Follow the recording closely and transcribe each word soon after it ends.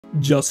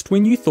Just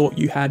when you thought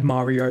you had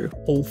Mario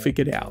all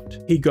figured out,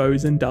 he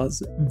goes and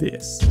does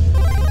this.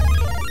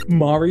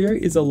 Mario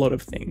is a lot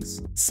of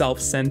things.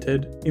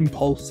 Self-centered,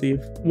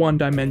 impulsive,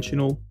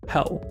 one-dimensional,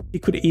 hell, he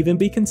could even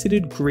be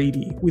considered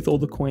greedy with all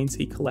the coins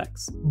he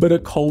collects. But a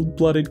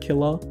cold-blooded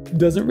killer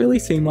doesn't really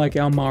seem like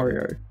our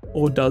Mario,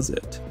 or does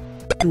it?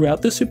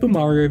 Throughout the Super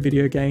Mario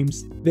video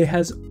games, there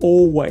has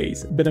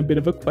always been a bit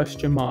of a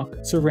question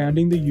mark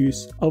surrounding the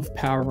use of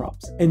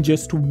power-ups and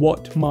just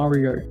what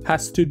Mario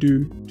has to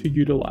do to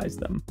utilize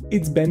them.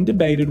 It's been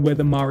debated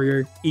whether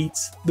Mario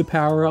eats the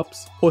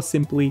power-ups or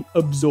simply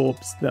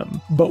absorbs them,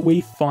 but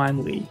we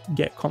finally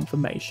get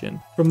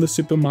confirmation from the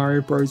Super Mario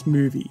Bros.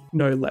 Movie,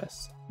 no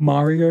less.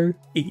 Mario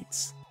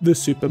eats the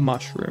super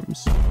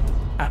mushrooms.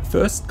 At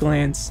first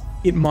glance,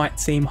 it might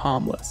seem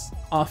harmless.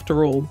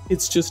 After all,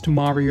 it's just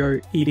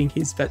Mario eating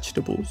his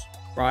vegetables,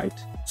 right?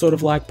 Sort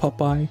of like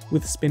Popeye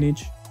with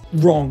spinach.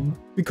 Wrong,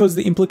 because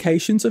the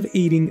implications of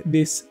eating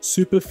this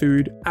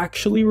superfood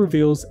actually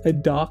reveals a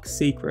dark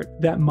secret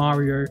that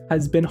Mario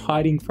has been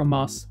hiding from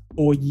us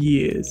for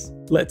years.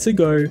 Let's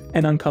go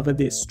and uncover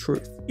this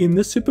truth. In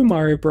the Super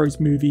Mario Bros.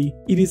 Movie,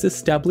 it is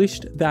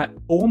established that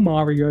for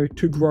Mario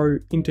to grow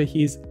into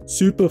his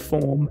super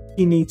form,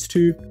 he needs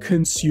to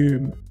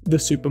consume the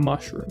super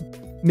mushroom.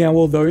 Now,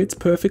 although it's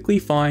perfectly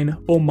fine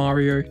for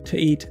Mario to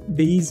eat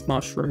these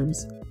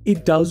mushrooms,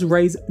 it does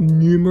raise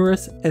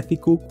numerous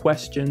ethical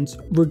questions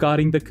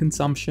regarding the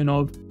consumption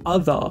of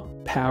other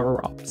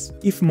power-ups.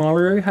 If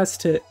Mario has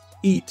to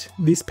eat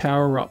this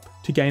power-up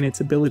to gain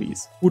its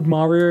abilities, would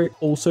Mario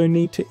also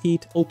need to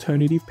eat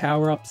alternative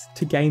power-ups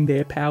to gain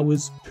their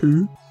powers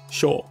too?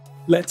 Sure.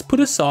 Let's put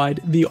aside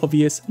the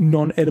obvious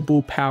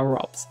non-edible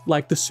power-ups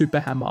like the Super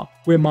Hammer,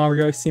 where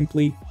Mario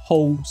simply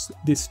holds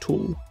this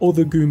tool, or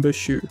the Goomba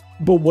Shoe.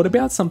 But what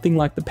about something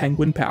like the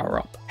Penguin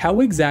power-up?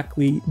 How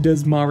exactly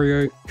does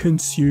Mario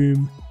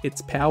consume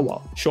its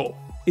power? Sure,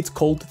 it's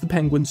called the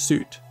Penguin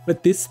Suit,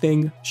 but this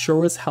thing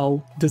sure as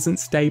hell doesn't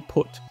stay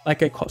put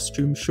like a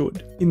costume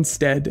should.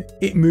 Instead,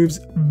 it moves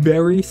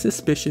very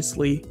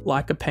suspiciously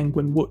like a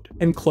penguin would,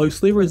 and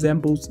closely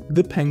resembles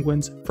the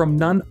penguins from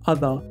none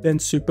other than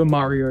Super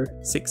Mario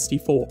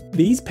 64.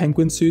 These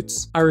penguin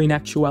suits are in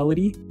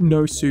actuality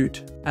no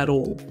suit at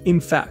all. In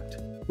fact,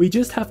 we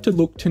just have to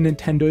look to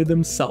Nintendo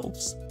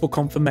themselves for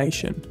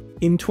confirmation.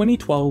 In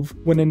 2012,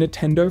 when a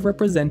Nintendo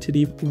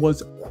representative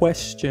was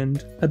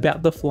questioned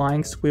about the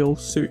Flying Squirrel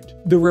suit,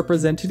 the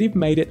representative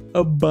made it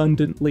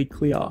abundantly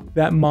clear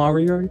that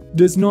Mario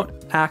does not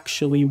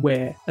actually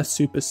wear a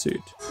super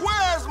suit.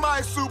 Where's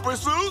my super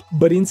suit?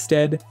 But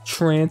instead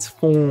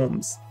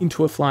transforms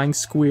into a flying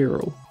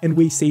squirrel. And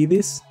we see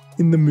this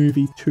in the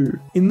movie too,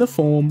 in the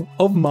form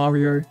of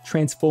Mario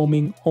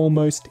transforming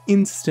almost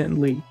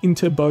instantly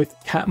into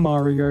both Cat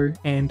Mario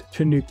and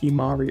Tanuki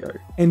Mario.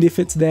 And if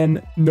it's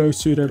then no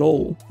suit at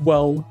all,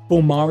 well,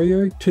 for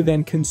Mario to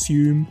then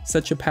consume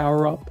such a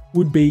power-up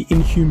would be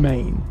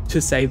inhumane,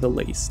 to say the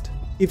least.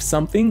 If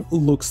something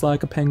looks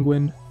like a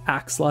penguin,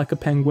 acts like a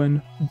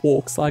penguin,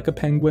 walks like a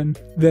penguin,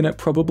 then it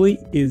probably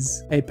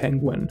is a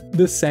penguin.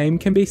 The same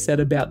can be said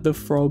about the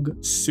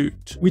frog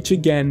suit, which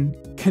again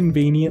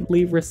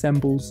conveniently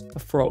resembles a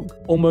frog,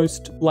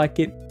 almost like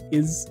it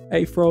is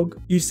a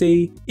frog. You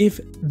see, if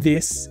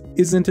this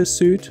isn't a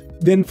suit,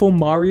 then for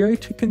Mario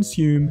to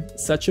consume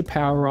such a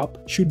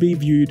power-up should be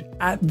viewed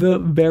at the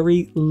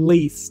very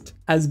least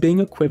as being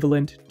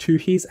equivalent to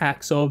his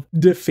acts of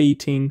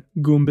defeating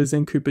Goombas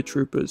and Koopa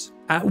Troopas.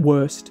 At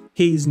worst,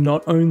 he is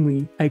not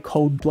only a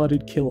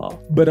cold-blooded killer,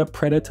 but a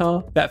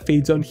predator that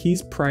feeds on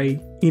his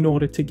prey in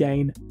order to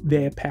gain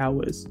their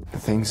powers. The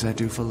things I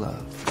do for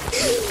love.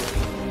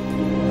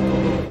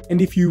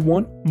 And if you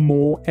want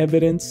more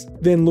evidence,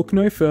 then look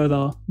no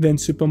further than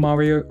Super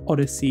Mario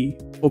Odyssey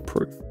for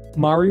proof.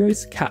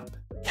 Mario's cap,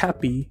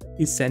 Cappy,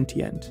 is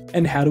sentient.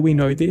 And how do we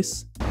know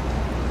this?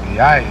 The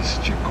eyes,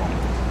 Chico.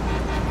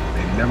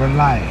 They never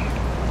lied.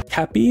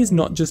 Cappy is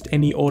not just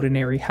any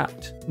ordinary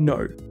hat,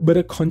 no, but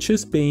a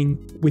conscious being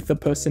with a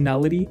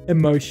personality,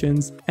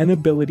 emotions, and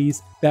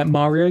abilities that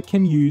Mario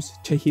can use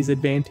to his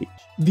advantage.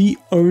 The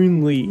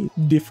only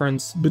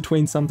difference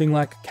between something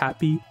like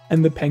Cappy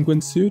and the penguin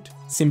suit,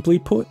 simply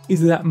put,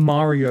 is that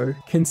Mario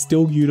can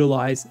still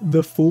utilize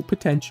the full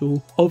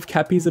potential of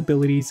Cappy's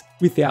abilities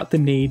without the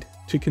need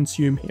to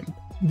consume him.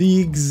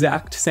 The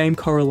exact same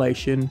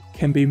correlation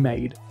can be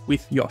made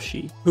with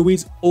Yoshi, who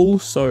is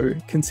also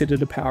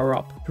considered a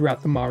power-up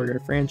throughout the Mario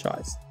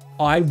franchise.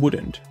 I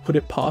wouldn't put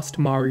it past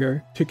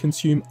Mario to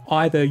consume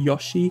either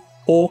Yoshi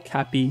or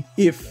Cappy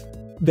if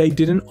they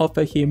didn't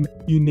offer him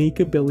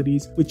unique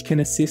abilities which can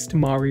assist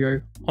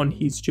Mario on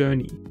his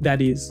journey, that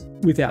is,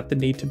 without the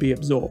need to be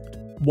absorbed.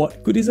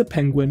 What good is a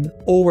penguin,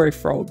 or a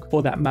frog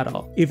for that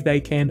matter, if they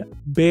can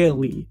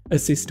barely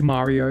assist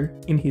Mario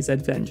in his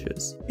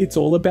adventures? It's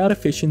all about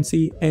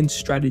efficiency and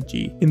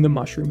strategy in the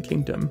Mushroom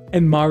Kingdom,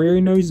 and Mario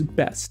knows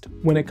best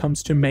when it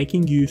comes to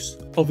making use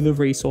of the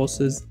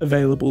resources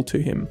available to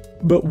him.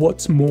 But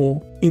what's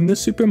more, in the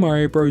Super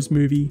Mario Bros.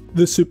 Movie,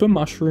 the super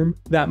mushroom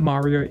that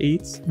Mario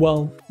eats,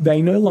 well,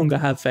 they no longer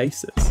have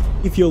faces.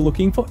 If you're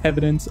looking for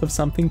evidence of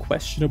something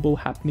questionable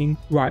happening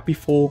right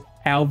before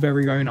our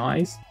very own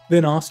eyes,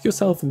 then ask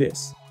yourself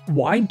this: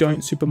 why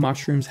don't super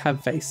mushrooms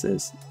have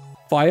faces?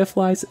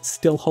 Fireflies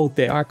still hold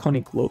their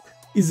iconic look.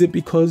 Is it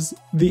because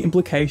the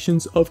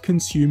implications of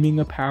consuming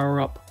a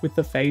power-up with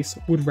a face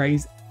would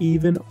raise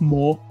even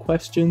more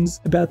questions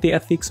about the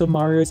ethics of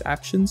Mario's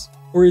actions?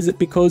 Or is it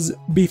because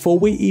before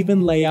we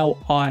even lay our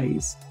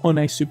eyes on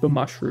a super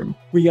mushroom,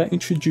 we are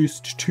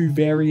introduced to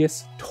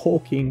various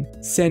talking,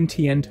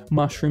 sentient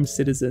mushroom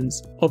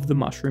citizens of the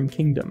Mushroom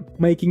Kingdom,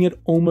 making it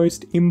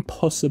almost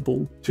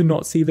impossible to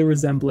not see the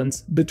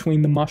resemblance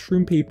between the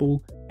mushroom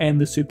people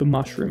and the super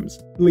mushrooms,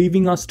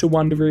 leaving us to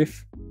wonder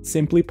if,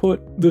 simply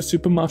put, the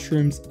super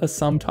mushrooms are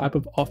some type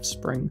of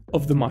offspring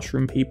of the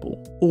mushroom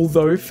people.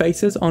 Although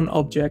faces on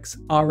objects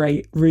are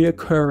a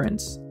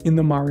reoccurrence in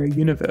the Mario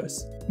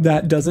universe,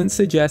 that doesn't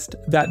suggest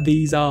that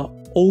these are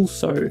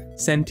also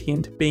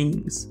sentient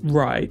beings,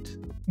 right?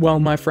 Well,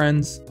 my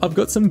friends, I've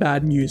got some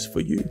bad news for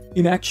you.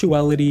 In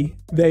actuality,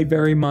 they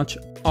very much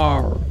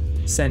are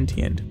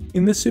sentient.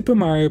 In the Super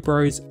Mario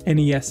Bros.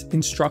 NES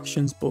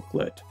instructions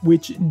booklet,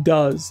 which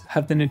does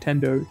have the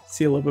Nintendo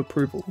seal of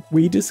approval,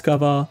 we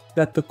discover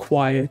that the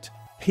quiet,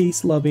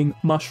 peace-loving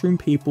mushroom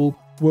people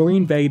were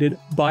invaded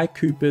by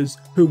Koopas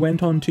who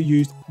went on to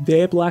use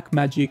their black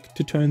magic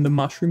to turn the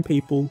mushroom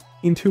people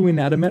into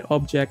inanimate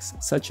objects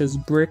such as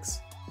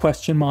bricks,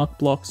 question mark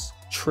blocks,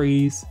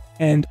 trees,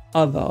 and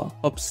other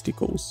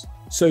obstacles.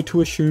 So to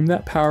assume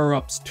that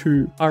power-ups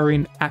too are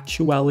in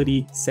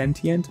actuality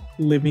sentient,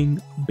 living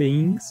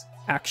beings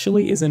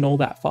actually isn't all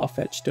that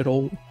far-fetched at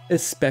all,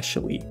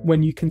 especially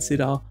when you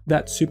consider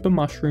that super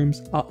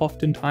mushrooms are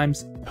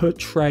oftentimes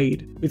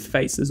portrayed with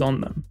faces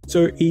on them.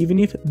 So even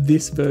if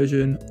this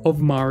version of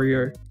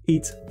Mario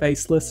eats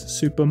faceless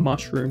super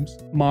mushrooms,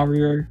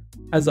 Mario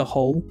as a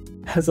whole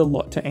has a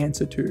lot to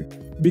answer to,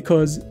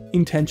 because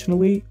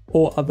intentionally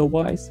or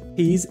otherwise,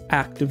 he's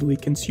actively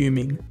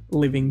consuming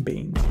living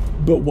beings.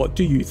 But what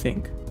do you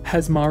think?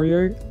 Has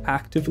Mario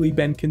actively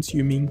been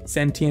consuming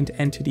sentient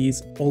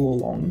entities all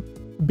along?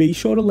 Be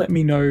sure to let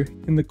me know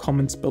in the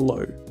comments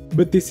below.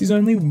 But this is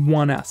only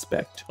one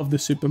aspect of the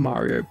Super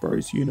Mario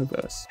Bros.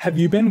 Universe. Have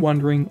you been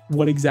wondering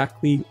what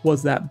exactly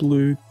was that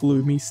blue,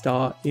 gloomy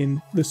star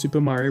in the Super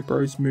Mario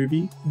Bros.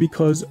 Movie?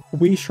 Because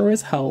we sure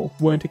as hell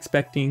weren't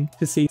expecting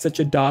to see such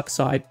a dark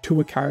side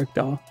to a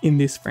character in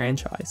this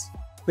franchise.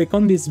 Click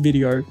on this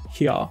video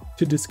here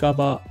to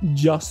discover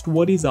just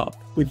what is up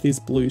with this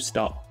blue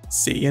star.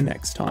 See you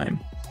next time.